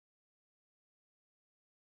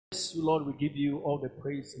Yes, Lord, we give you all the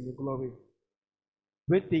praise and the glory.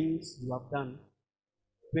 Great things you have done,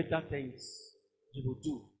 greater things you will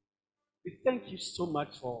do. We thank you so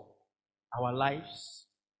much for our lives,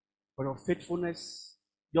 for your faithfulness,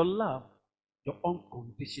 your love, your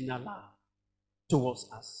unconditional love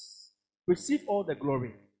towards us. Receive all the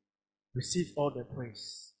glory, receive all the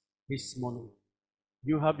praise this morning.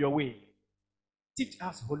 You have your way. Teach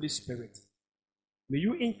us, Holy Spirit. May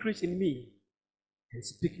you increase in me and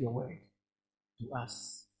speak your word to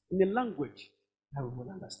us in a language that we will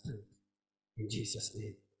understand. In Jesus'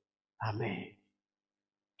 name, amen.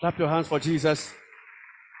 Clap your hands for Jesus.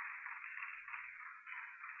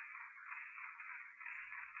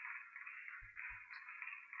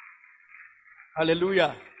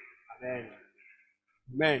 Hallelujah. Amen.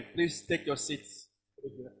 Amen. Please take your seats.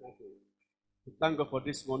 We thank God for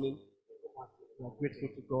this morning. We are grateful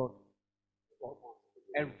to God for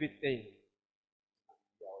everything.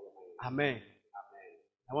 Amen. Amen.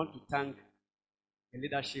 I want to thank the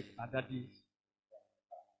leadership at Daddy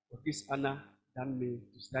for this honor done me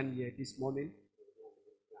to stand here this morning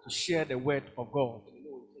to share the word of God.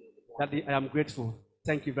 Daddy, I am grateful.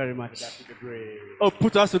 Thank you very much. Oh,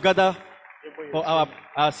 put us together for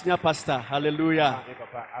our senior pastor. Hallelujah.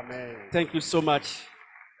 Amen. Thank you so much.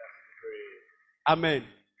 Amen.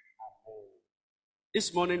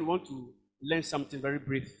 This morning, we want to learn something very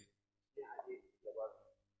brief.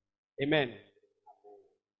 Amen.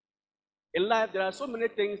 In life, there are so many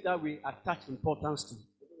things that we attach importance to.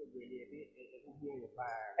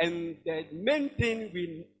 And the main thing,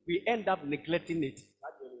 we end up neglecting it.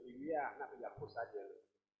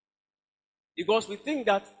 Because we think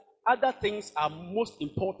that other things are most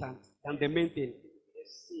important than the main thing.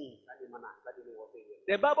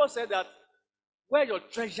 The Bible said that where your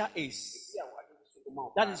treasure is,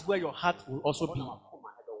 that is where your heart will also be.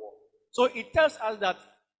 So it tells us that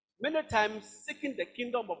many times seeking the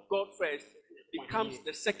kingdom of God first becomes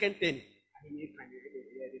the second thing.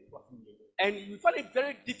 And you find it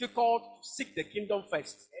very difficult to seek the kingdom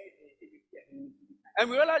first. And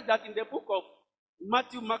we realize that in the book of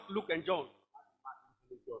Matthew, Mark, Luke, and John,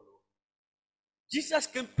 Jesus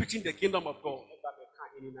came preaching the kingdom of God.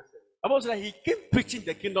 The Bible said that he came preaching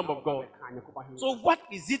the kingdom of God. So what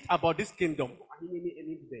is it about this kingdom?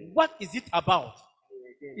 What is it about?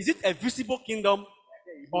 Is it a visible kingdom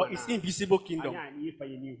or is it invisible kingdom?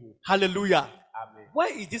 Hallelujah.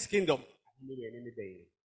 Where is this kingdom?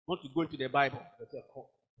 I want to go into the Bible.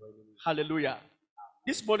 Hallelujah.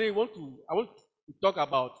 This morning I want to talk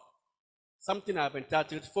about something I've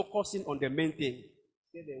entitled focusing on the main thing.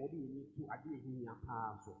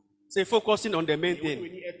 Say focusing on the main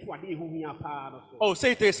thing. Oh,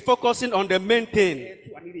 say it is focusing on the main thing.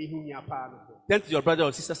 Turn to your brother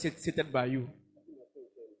or sister seated by you.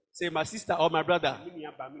 Say, my sister or my brother,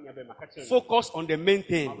 focus on the main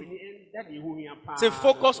thing. Say,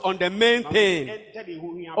 focus on the main thing.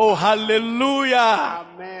 Oh, hallelujah.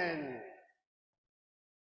 Amen.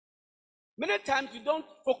 Many times we don't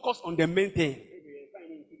focus on the main thing.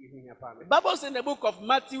 The Bible says in the book of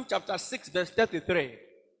Matthew chapter 6 verse 33.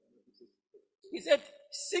 He said,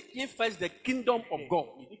 seek ye first the kingdom of God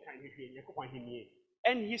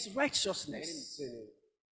and his righteousness,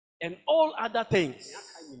 and all other things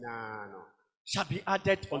shall be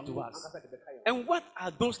added unto us. And what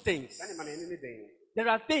are those things? There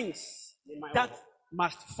are things that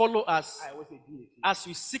must follow us as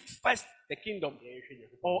we seek first the kingdom,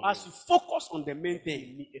 or as we focus on the main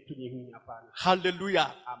thing.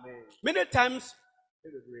 Hallelujah. Amen. Many times,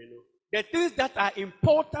 the things that are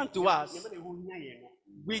important to us,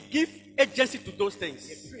 we give agency to those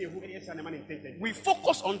things. We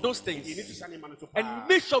focus on those things and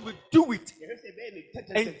make sure we do it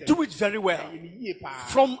and do it very well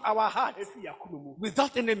from our heart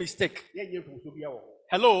without any mistake.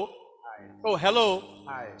 Hello? Oh, hello.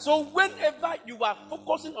 So whenever you are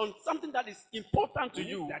focusing on something that is important to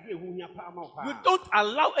you, you don't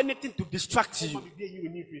allow anything to distract you.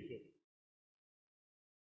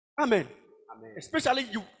 Amen. Amen. Especially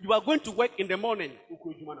you are going to work in the morning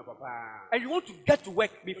and you want to get to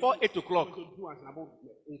work before 8 o'clock.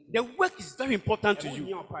 The work is very important to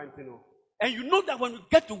you. And you know that when you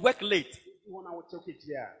get to work late,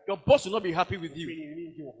 your boss will not be happy with you.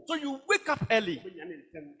 So you wake up early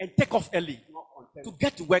and take off early to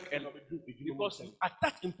get to work early because you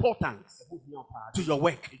attach importance to your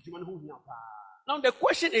work. Now the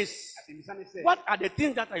question is, what are the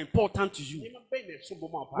things that are important to you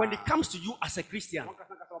when it comes to you as a Christian,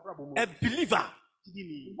 a believer?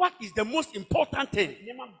 What is the most important thing?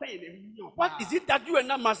 What is it that you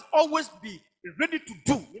and I must always be ready to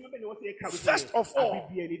do? First of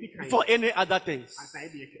all, for any other things.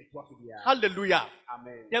 Hallelujah.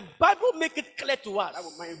 Amen. The Bible makes it clear to us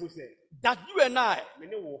that you and I,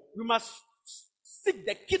 we must seek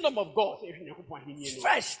the kingdom of God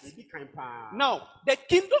first. Now, the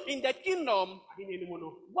kingdom, in the kingdom,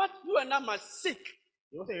 what you and I must seek,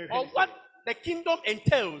 or what the kingdom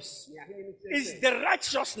entails, is the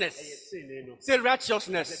righteousness. Say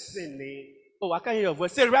righteousness. Oh, I can't hear your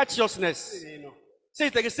voice. Say righteousness. Say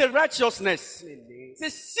it again. Say righteousness. Say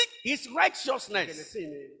seek his righteousness.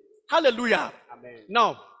 Hallelujah. Amen.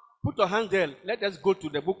 Now, put your hand there. Let us go to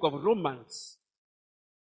the book of Romans.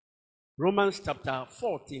 Romans chapter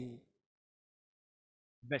 14,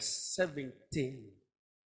 verse 17.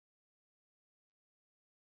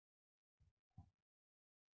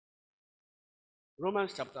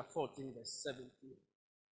 Romans chapter 14, verse 17.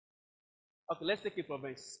 Okay, let's take it from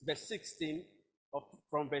verse 16, or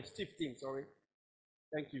from verse 15, sorry.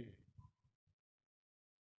 Thank you.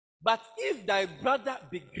 But if thy brother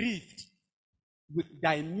be grieved with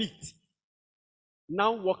thy meat,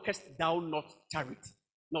 now walkest thou not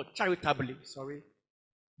charitably, sorry.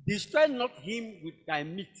 Destroy not him with thy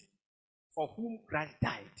meat, for whom Christ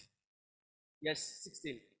died. Yes,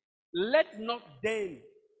 16. Let not then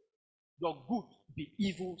your good be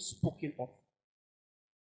evil spoken of.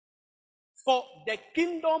 For the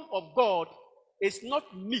kingdom of God is not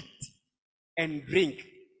meat and drink.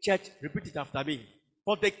 Church, repeat it after me.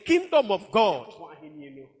 For the kingdom of God. Oh,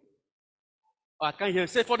 I can't hear you.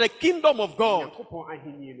 Say, for the kingdom of God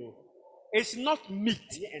is not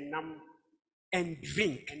meat and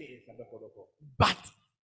drink.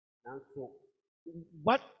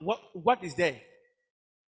 But what is there?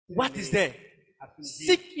 What is there?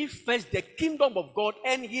 Seek ye first the kingdom of God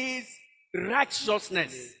and his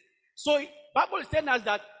righteousness. So Bible is telling us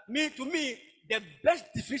that to me, the best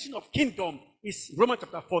definition of kingdom is Romans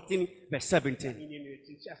chapter 14, verse 17.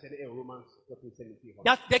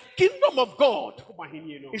 That the kingdom of God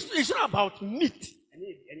is not about meat.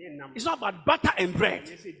 It's not about butter and bread.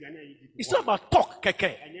 It's not about talk,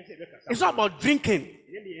 keke. It's not about drinking,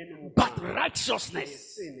 but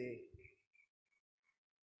righteousness.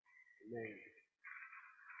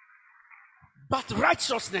 But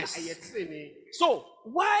righteousness. So,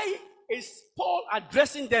 why is Paul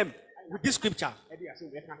addressing them with this scripture?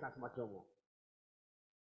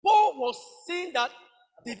 Paul was saying that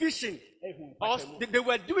division, or they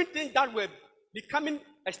were doing things that were becoming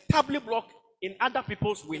a stumbling block in other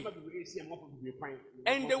people's way.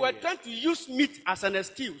 And they were trying to use meat as an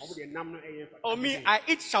excuse. Or me, I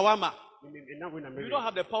eat shawarma. You don't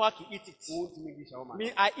have the power to eat it.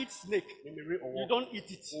 Me, I eat snake. You don't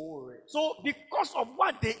eat it. So because of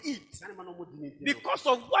what they eat, because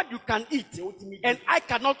of what you can eat, and I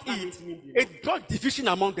cannot eat, it brought division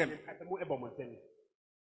among them.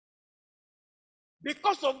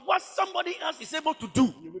 Because of what somebody else is able to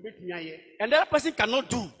do, and the other person cannot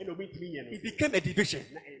do, it became a division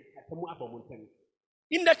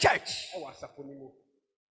in the church.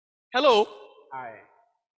 Hello?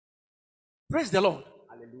 Praise the Lord.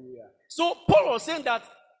 Hallelujah. So Paul was saying that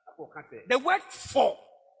the word for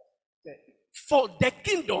the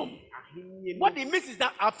kingdom, what it means is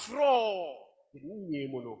that after all,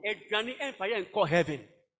 a granny empire and call heaven.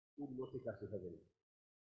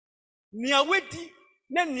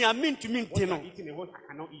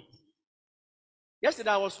 Yesterday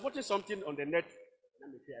I was watching something on the net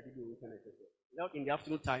in the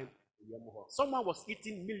afternoon time. Someone was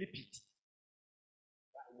eating millipede.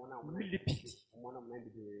 Millipede.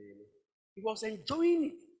 He was enjoying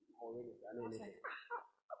it.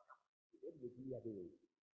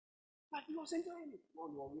 But he was enjoying it.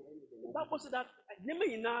 The Bible said that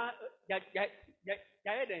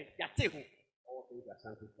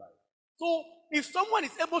so if someone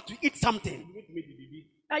is able to eat something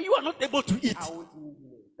and you are not able to eat,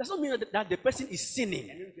 does not mean that the person is sinning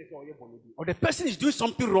or the person is doing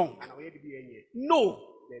something wrong. No.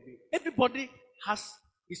 Everybody has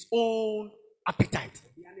his own appetite.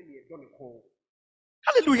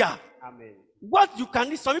 Hallelujah. Amen. What you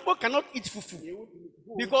can eat, some people cannot eat fufu.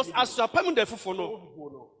 Because as you are palming the fufu,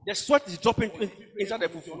 the sweat is dropping inside the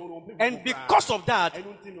fufu. And because of that,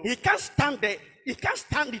 he can't stand there. He can't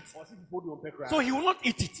stand it. So he will not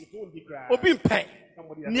eat it. Obi mpe.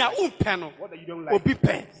 Nia umpeno. Obi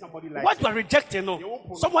pe. What you are rejecting,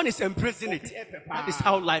 someone is embracing it. That is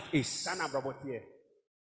how life is.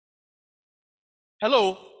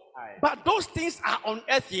 Hello? But those things are on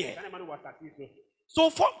earth here. So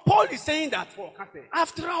Paul is saying that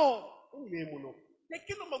after all, The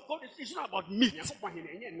kingdom of God is not about meat. It's not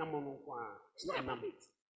about meat.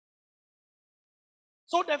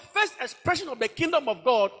 So the first expression of the kingdom of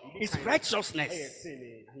God is righteousness.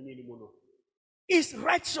 Is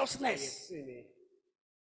righteousness.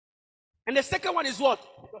 And the second one is what?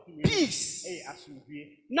 Peace.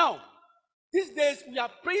 Now, these days we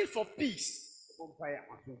are praying for peace.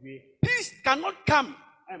 Peace cannot come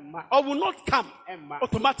or will not come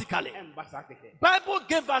automatically. Bible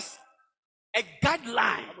gave us a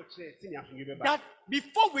guideline that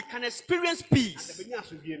before we can experience peace,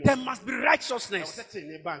 there must be righteousness.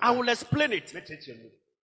 I will explain it.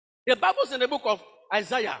 The Bible is in the book of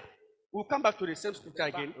Isaiah. We'll come back to the same scripture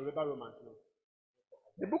again.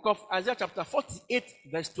 The book of Isaiah chapter 48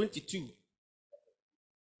 verse 22.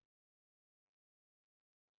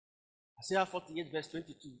 Isaiah 48 verse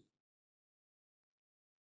 22.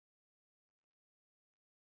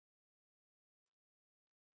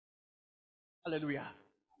 Hallelujah.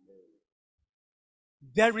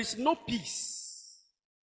 There is no peace,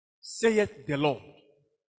 saith the Lord,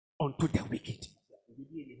 unto the wicked.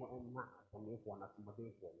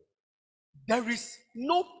 There is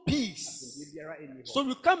no peace. So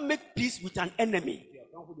you can't make peace with an enemy.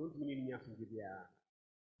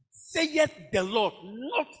 Saith the Lord,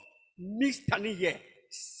 not me standing here.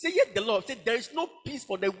 Saith the Lord, say there is no peace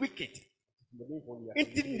for the wicked. The wicked person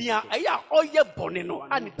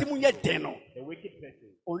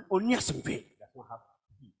does not have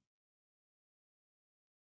peace.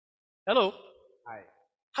 Hello? Hi.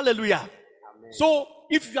 Hallelujah. Amen. So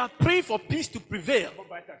if you are praying for peace to prevail,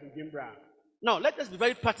 now let us be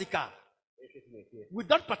very practical.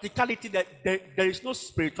 Without practicality, there is no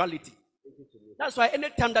spirituality. That's why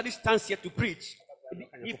anytime that he stands here to preach,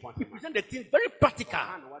 he presents the thing very practical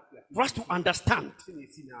for us to understand.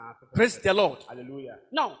 Praise the Lord. Hallelujah.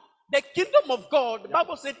 Now, the kingdom of God, the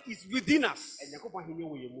Bible said, is within us.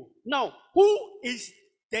 Now, who is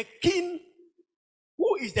the king?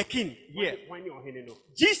 Who is the king here?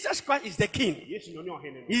 Jesus Christ is the king. He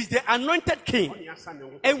is the anointed king.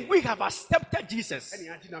 And we have accepted Jesus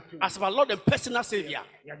as our Lord and personal Savior.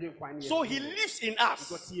 So he lives in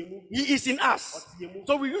us. He is in us.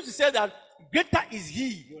 So we used to say that greater is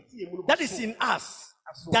he that is in us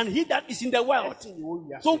than he that is in the world.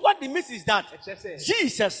 So what it means is that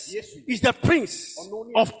Jesus is the Prince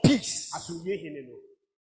of Peace.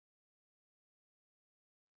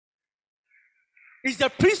 Is the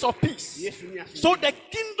Prince of Peace. So the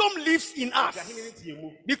kingdom lives in us.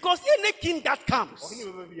 Because any king that comes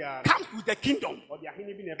with the kingdom,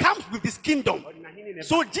 comes with his kingdom.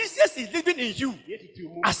 So Jesus is living in you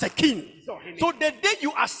as a king. So the day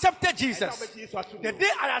you accepted Jesus, the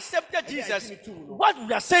day I accepted Jesus, what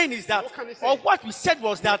we are saying is that, or what we said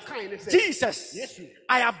was that, Jesus,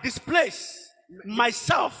 I have displaced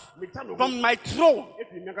myself from my throne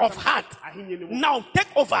of heart. Now take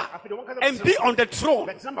over and be on the throne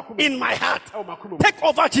in my heart. Take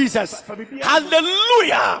over, Jesus.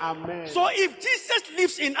 Hallelujah. Amen. So if Jesus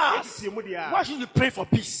lives in us, why should we pray for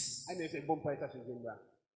peace?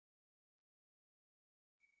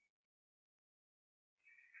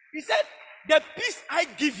 He said, the peace I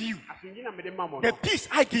give you, the peace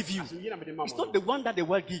I give you, it's not the one that the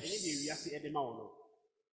world gives.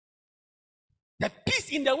 The peace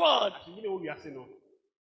in the world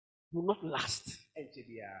will not last.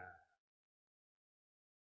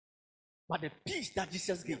 But the peace that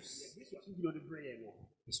Jesus gives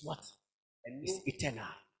is what? It's eternal.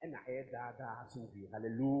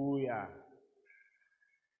 Hallelujah.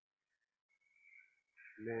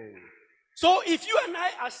 Amen. So if you and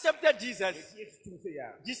I accepted Jesus,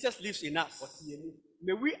 Jesus lives in us.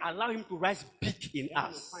 May we allow him to rise big in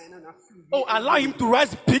us. Oh, allow him to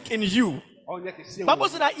rise big in you. Bible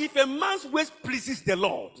says that if a man's ways pleases the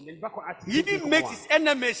Lord, he even makes his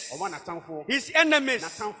enemies. The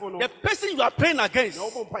person you are praying against,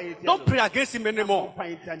 don't pray against him anymore.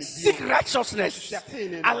 Seek righteousness.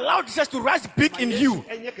 Allow Jesus to rise big in you,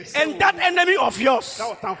 and that enemy of yours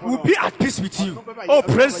will be at peace with you. Oh,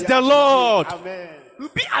 praise the Lord.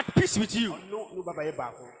 Will be at peace with you.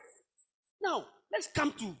 Now, let's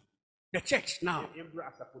come to the church now.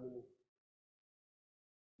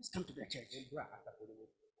 Let's come to the church.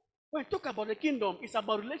 When we talk about the kingdom, it's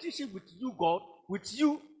about relationship with you, God, with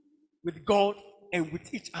God, and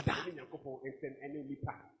with each other.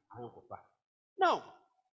 Now,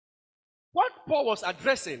 what Paul was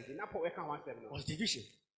addressing was division.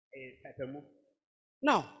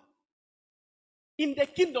 Now, in the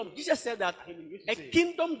kingdom, Jesus said that a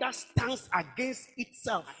kingdom that stands against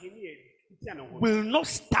itself will not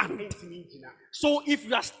stand. So if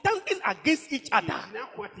you are standing against each other,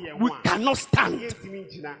 we cannot stand.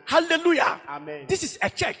 Hallelujah. Amen. This is a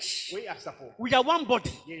church. We are one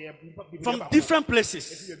body from different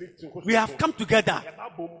places. We have come together.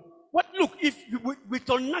 What look, if with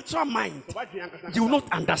your natural mind, you will not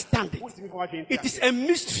understand it. It is a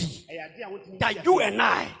mystery that you and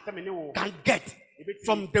I can get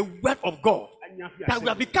from the word of God, that we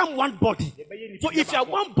have become one body. So if you are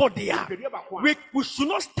one body, we should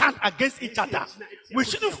not stand against each other. We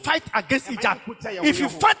shouldn't fight against each other. If you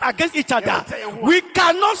fight against each other, we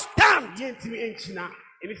cannot stand.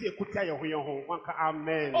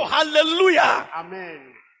 Oh, hallelujah.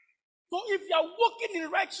 Amen. So if you are walking in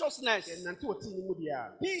righteousness,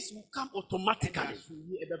 peace will come automatically. Peace will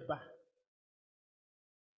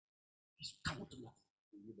come automatically.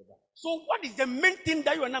 So what is the main thing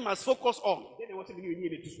that you and I must focus on?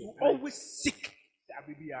 To always seek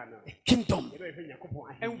the kingdom.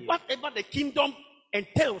 And whatever the kingdom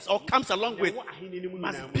entails or comes along with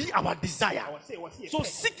must be our desire. So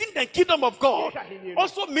seeking the kingdom of God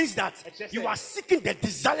also means that you are seeking the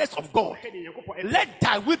desires of God. Let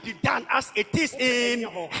thy will be done as it is in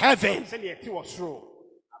heaven.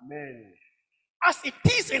 Amen. As it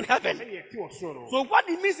is in heaven. So what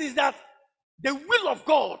it means is that the will of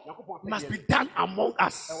God must be done among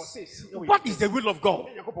us. What is the will of God?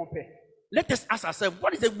 Let us ask ourselves,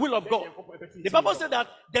 what is the will of God? The Bible said that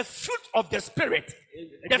the fruit of the Spirit,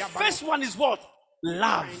 the first one is what?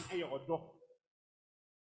 Love.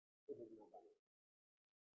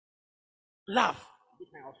 Love.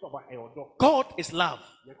 God is love.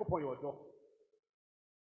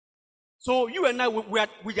 So you and I, we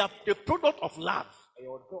are the product of love.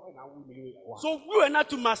 So you and I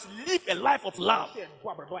too must live a life of love.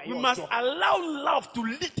 We must allow love to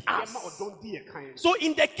lead us. So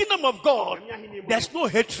in the kingdom of God, there's no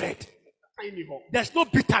hatred. There's no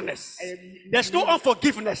bitterness. There's no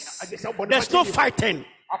unforgiveness. There's no fighting.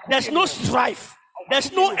 There's no strife.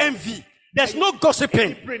 There's no envy. There's no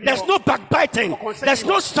gossiping. There's no backbiting. There's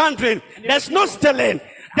no slandering. There's no stealing.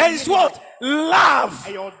 There is what? Love.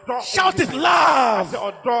 Shout it, love.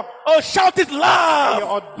 Oh, shout it, love.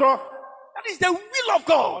 That is the will of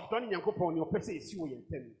God.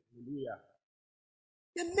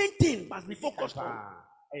 The main thing must be focused on.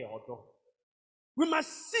 We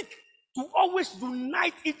must seek to always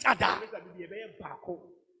unite each other.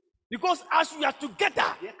 Because as we are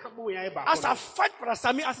together, as I fight for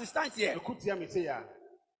Sami as he stands here,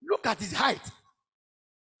 look at his height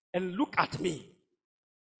and look at me.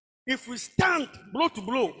 If we stand blow to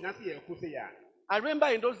blow, I remember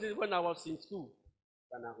in those days when I was in school,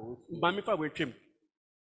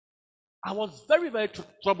 I was very, very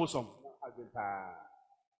troublesome.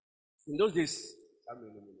 In those days,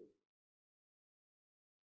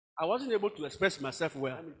 I wasn't able to express myself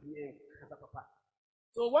well.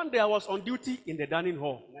 So one day I was on duty in the dining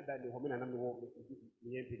hall.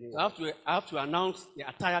 So I have to announce the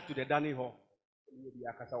attire to the dining hall.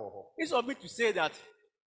 It's for me to say that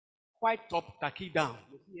white top, khaki down.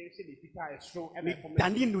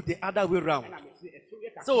 Daninu the other way around.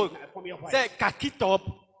 So say khaki top,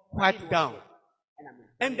 white down.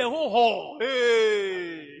 And the whole hall,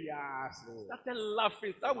 hey, started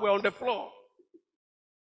laughing somewhere on the floor.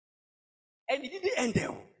 And it didn't end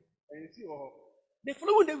there. The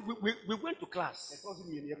following day, we went to class.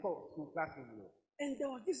 And there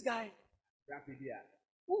was this guy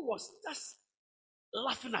who was just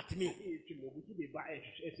laughing at me.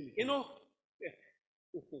 You know,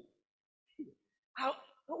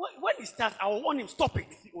 when he starts, I will warn him, stop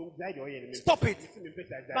it. Stop it.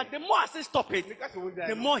 But the more I say stop it,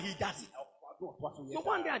 the more he does it. So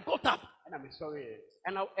one day I got up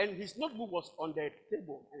and his notebook was on the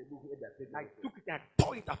table. I took it and I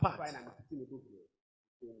tore it apart.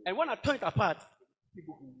 And when I tore it apart,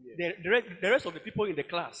 the rest of the people in the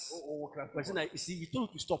class were saying, you see, he told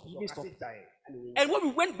you to stop. He didn't stop. And when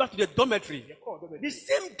we went back to the dormitory, the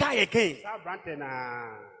same guy again,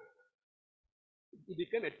 he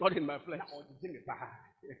became a thorn in my flesh.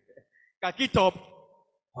 Khaki top,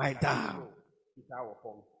 white down.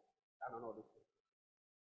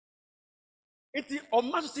 It's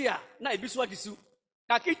almost here. Now, if you want to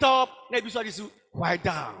khaki top, now if you want to white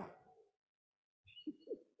down.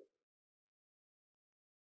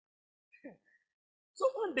 So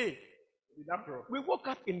one day, we woke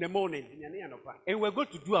up in the morning and we're going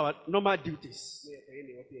to do our normal duties.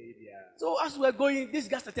 So as we're going, this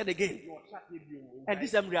guy started again. And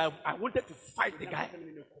this time I wanted to fight the guy.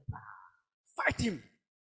 Fight him.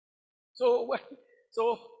 So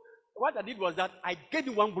what I did was that I gave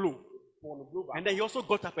him one blow. And then he also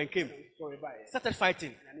got up and came, started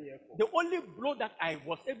fighting. The only blow that I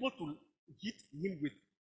was able to hit him with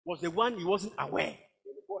was the one he wasn't aware.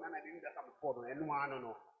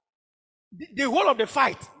 The whole of the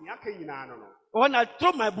fight, when I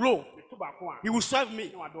throw my blow, he will serve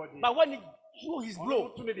me. But when he threw his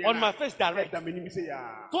blow on my face direct, so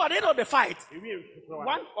at the end of the fight,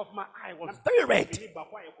 one of my eyes was very red.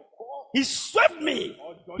 He swept me.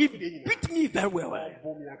 He beat me very well.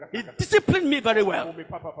 He disciplined me very well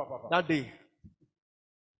that day.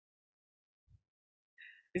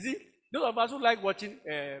 You see, those of us who like watching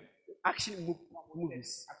action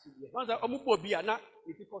movies.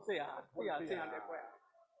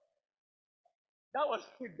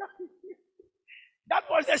 That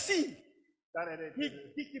was the scene. He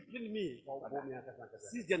disciplined me.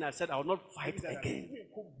 Since then I said I will not fight again.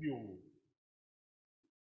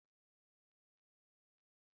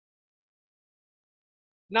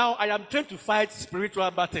 Now I am trained to fight spiritual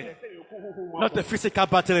battle, not a physical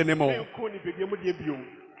battle anymore.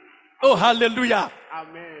 Oh, hallelujah.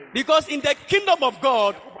 Amen. Because in the kingdom of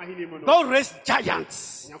God, God raised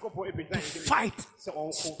giants to fight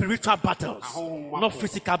spiritual battles, not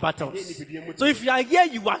physical battles. So if you are here,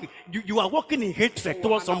 you are walking in hatred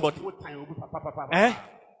towards somebody. You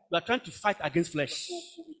are trying to fight against flesh.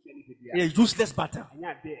 A useless battle.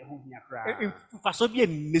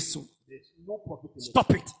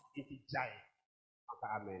 Stop it.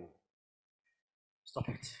 Stop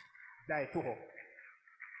it.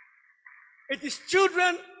 It is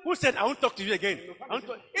children who said, I won't talk to you again.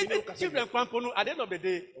 Even children, at the end of the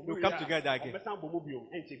day, will come together again.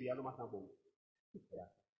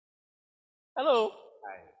 Hello?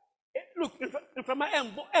 Look, from my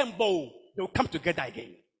elbow, they will come together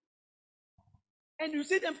again. And you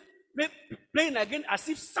see them playing again as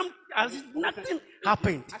if nothing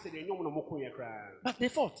happened. But they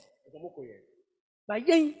fought. But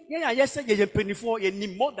you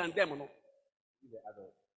need more than them.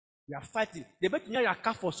 We are fighting. They bet you your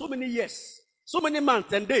car for so many years, so many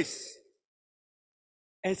months and days.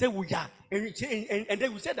 And say we are. And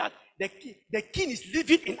then we say that the king is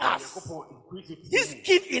living in us. This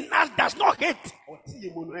king in us does not hate.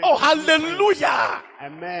 Oh, hallelujah.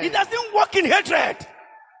 Amen. He doesn't walk in hatred.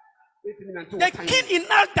 The king in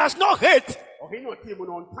us does not hate.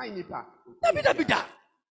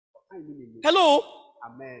 Hello?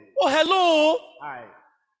 Amen. Oh, hello? Hi.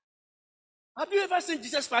 Have you ever seen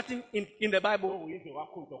Jesus fighting in the Bible?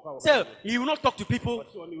 So he will not talk to people.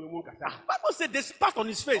 Bible said they spat on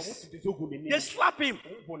his face. They slap him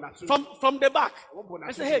from the back.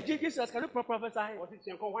 I said, hey, Jesus, can you prophesy?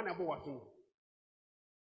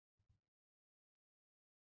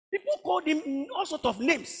 People called him all sorts of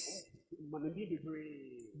names.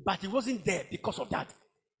 But he wasn't there because of that.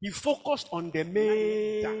 He focused on the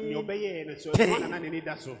main thing.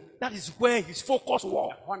 That is where his focus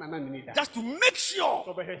was. Just to make sure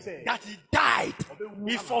that he died.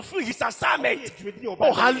 He fulfilled his assignment.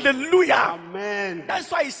 Oh, hallelujah. Amen. That's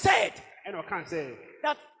why he said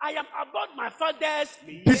that I am about my father's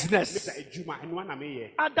business.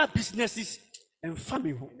 Other businesses and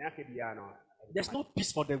family. There's no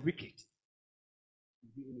peace for the wicked.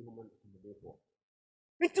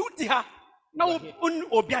 Now, and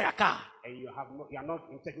you are not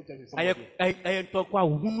integrated with somebody. And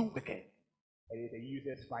the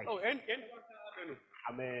users fight. Oh,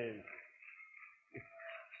 Amen.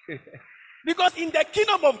 Because in the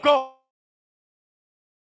kingdom of God,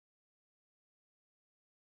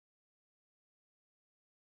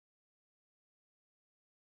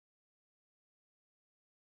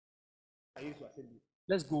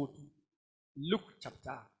 let's go to Luke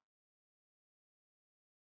chapter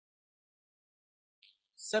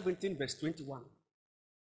 17, verse 21.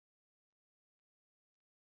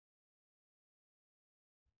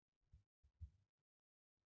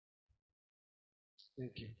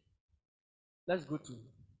 Thank you. Let's go to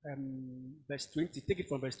verse 20. Take it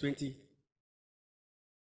from verse 20.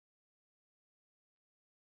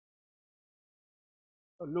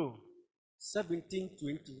 Oh no,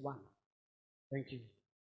 17:21. Thank you.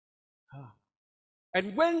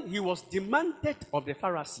 And when he was demanded of the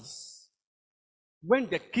Pharisees, when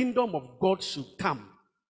the kingdom of God should come,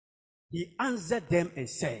 he answered them and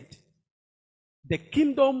said, the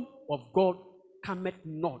kingdom of God cometh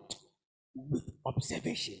not with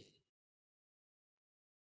observation.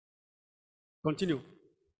 Continue.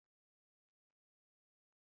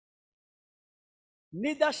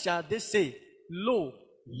 Neither shall they say, lo,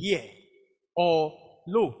 here, or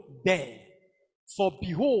lo, there. For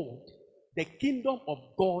behold, the kingdom of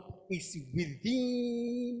God is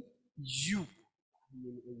within you.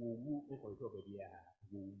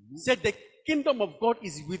 Said the kingdom of God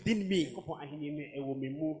is within me.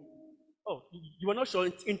 Oh, you are not sure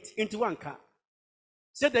into one car.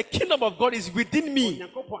 Said the kingdom of God is within me.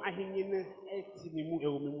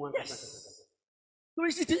 Yes. So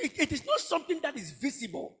it is not something that is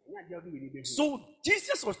visible. So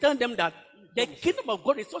Jesus was telling them that the kingdom of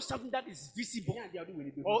God is not something that is visible,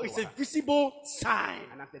 or it's a visible sign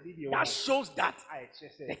that shows that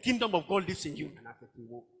the kingdom of God lives in you.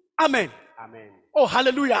 Amen. Amen. Oh,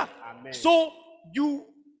 hallelujah. Amen. So you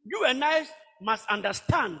and I must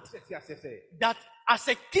understand that as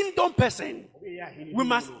a kingdom person, we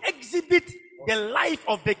must exhibit the life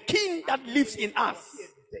of the king that lives in us.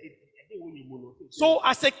 So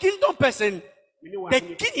as a kingdom person, the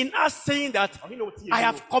king in us saying that I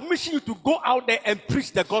have commissioned you to go out there and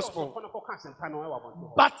preach the gospel,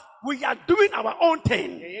 but we are doing our own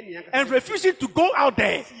thing and refusing to go out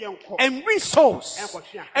there and win souls,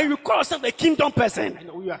 and you call yourself a kingdom person.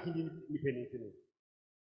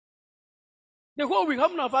 The whole week, how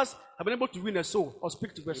many of us have been able to win a soul or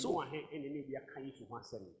speak to a soul?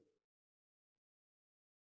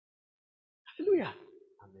 Hallelujah.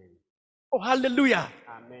 Amen. Oh, hallelujah.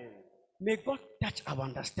 Amen. May God touch our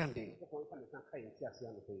understanding.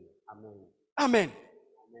 Amen. Amen.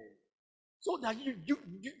 So that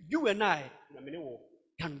you and I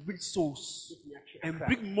can win souls and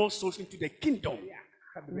bring more souls into the kingdom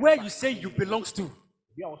where you say you belong to.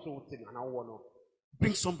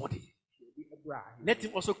 Bring somebody. Let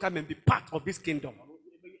him also come and be part of this kingdom.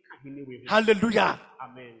 Hallelujah.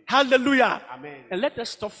 Amen. Hallelujah. Amen. And let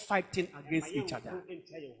us stop fighting against each other.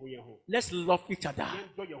 Let's love each other.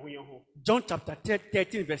 John chapter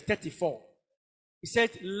 13 verse 34. He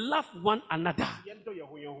said, love one another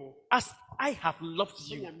as I have loved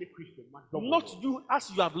you. Not you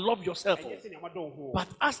as you have loved yourself, but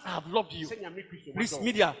as I have loved you. Please,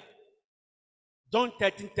 media. John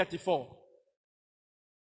 13:34.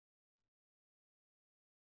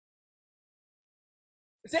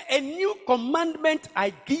 He said, a new commandment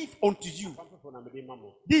I give unto you.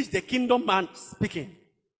 This is the kingdom man speaking.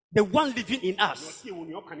 The one living in us.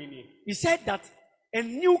 He said that a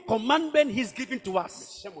new commandment he's giving to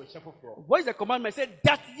us. What is the commandment? He said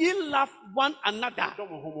that ye love one another.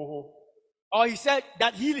 Or he said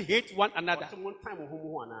that he'll hate one another.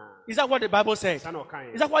 Is that what the Bible says?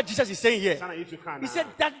 Is that what Jesus is saying here? He said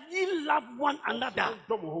that ye love one another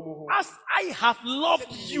as I have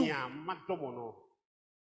loved you.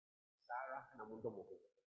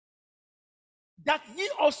 That ye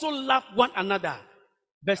also love one another.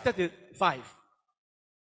 Verse 35.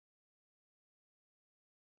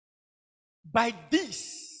 By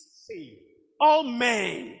this, all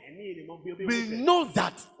men will know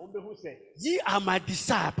that ye are my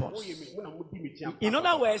disciples. In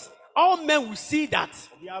other words, all men will see that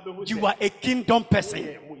you are a kingdom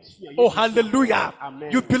person. Oh, hallelujah.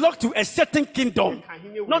 Amen. You belong to a certain kingdom.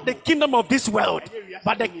 Not the kingdom of this world,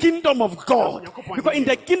 but the kingdom of God. Because in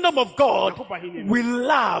the kingdom of God, we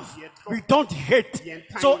love, we don't hate.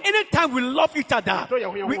 So anytime we love each other,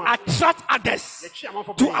 we attract others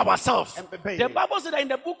to ourselves. The Bible said that in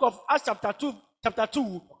the book of Acts chapter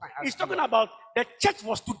 2, it's talking about the church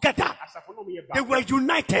was together. They were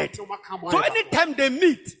united. So anytime they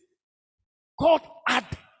meet, God add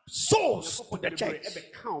souls to the church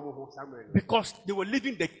because they were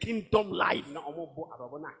living the kingdom life.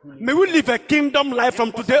 May we live a kingdom life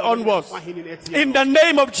from today onwards in the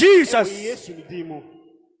name of Jesus. Hallelujah.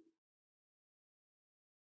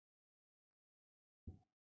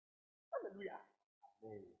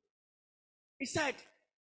 He said,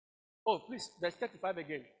 oh please, verse 35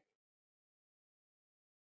 again.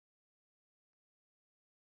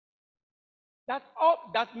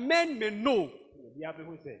 That men may know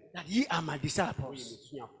that ye are my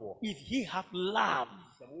disciples if ye have love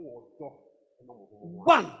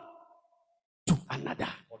one to another.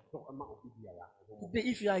 Today,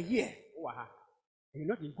 if you are here and you're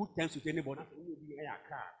not in good terms with anybody,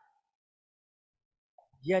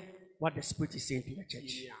 yet what the Spirit is saying to the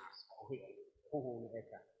church,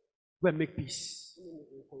 go and make peace.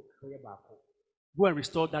 Go and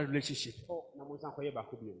restore that relationship.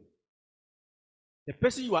 The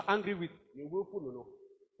person you are angry with,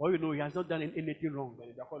 or he has not done anything wrong,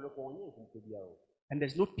 and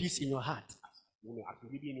there's no peace in your heart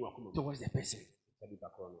towards the person,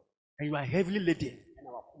 and you are heavily laden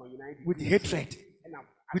with hatred,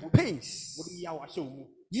 with pains.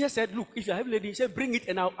 Jesus said, "Look, if you are heavily laden, he said, bring it,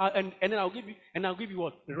 and then I'll give you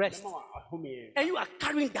what? Rest." And you are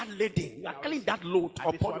carrying that laden, you are carrying that load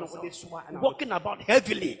upon yourself, walking about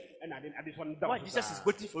heavily. Why Jesus is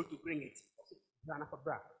waiting for you to bring it.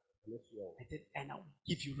 And I'll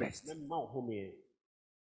give you rest.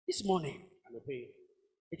 This morning,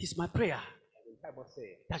 it is my prayer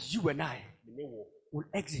that you and I will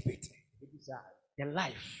exhibit the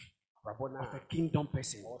life of a kingdom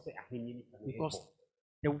person, because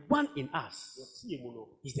the one in us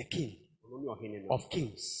is the King of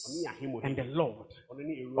kings and the Lord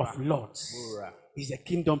of lords. Is a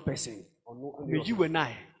kingdom person. May you and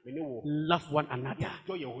I love one another.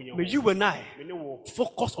 May you and I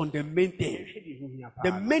focus on the main thing.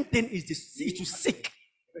 The main thing is to seek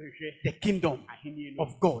the kingdom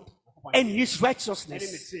of God and his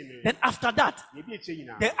righteousness. Then after that,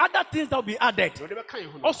 the other things that will be added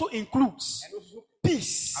also includes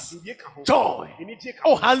peace, joy.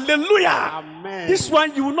 Oh, hallelujah. Amen. This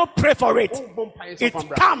one, you will not pray for it. It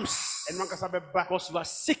comes because you are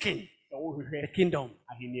seeking the kingdom.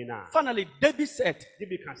 Finally, David said,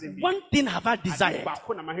 one thing have I desired.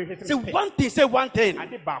 Say one thing, say one thing.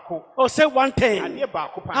 Or say one thing.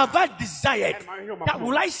 Have I desired? That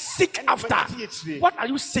will I seek after? What are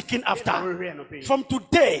you seeking after? From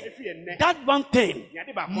today, that one thing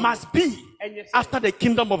must be after the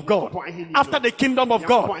kingdom of God. After the kingdom of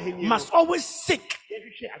God, must always seek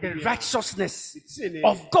the righteousness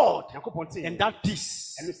of God, and that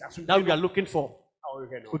peace that we are looking for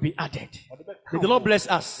will be added. May the Lord bless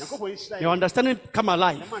us. Your understanding come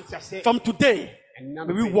alive. From today,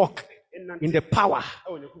 may we walk in the power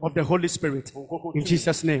of the Holy Spirit. In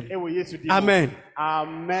Jesus' name. Amen.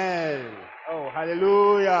 Amen. Oh,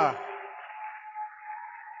 hallelujah.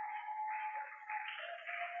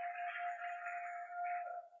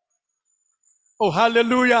 Oh,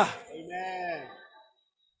 hallelujah. Amen.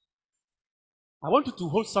 I want you to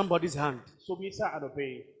hold somebody's hand.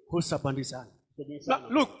 Hold somebody's hand. Now,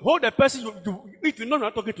 look, hold the person. If you know you're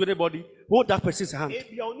not talking to anybody, hold that person's hand.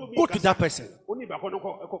 Go to that person.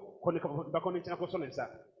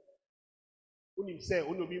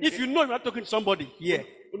 If you know you're not talking to somebody here,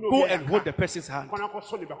 go and hold the person's hand.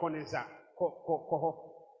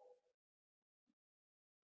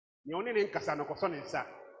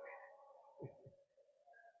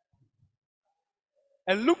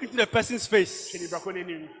 And look into the person's face.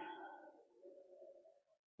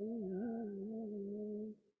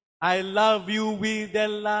 I love you with the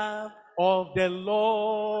love of the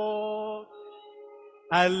Lord.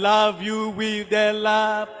 I love you with the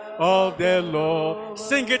love of the Lord.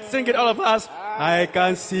 Sing it, all of us. I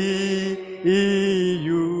can see in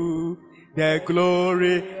you the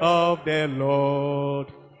glory of the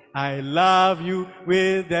Lord. I love you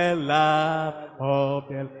with the love of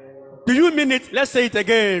the Lord. Do you mean it? Let's say it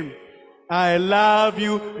again. I love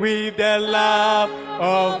you with the love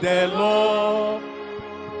of the Lord.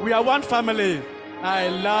 We are one family. I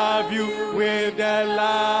love you with the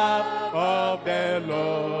love of the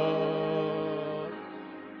Lord.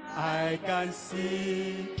 I can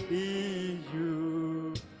see in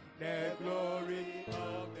you the glory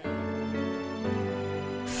of the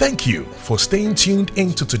Lord. Thank you for staying tuned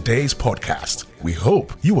into today's podcast. We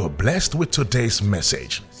hope you were blessed with today's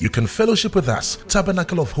message. You can fellowship with us,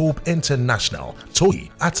 Tabernacle of Hope International, Tohi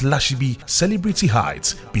at Lashibi, Celebrity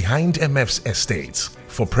Heights, behind MF's estate.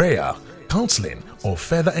 For prayer, counseling, or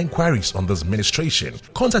further inquiries on this ministration,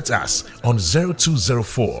 contact us on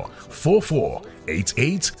 0204 44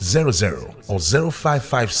 8800 or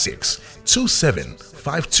 0556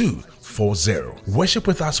 275240. Worship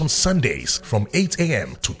with us on Sundays from 8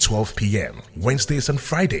 a.m. to 12 p.m. Wednesdays and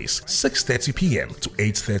Fridays, 6:30 p.m. to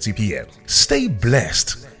 8:30 p.m. Stay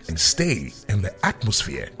blessed and stay in the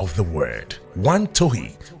atmosphere of the word. One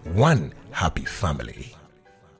Tohi, one happy family.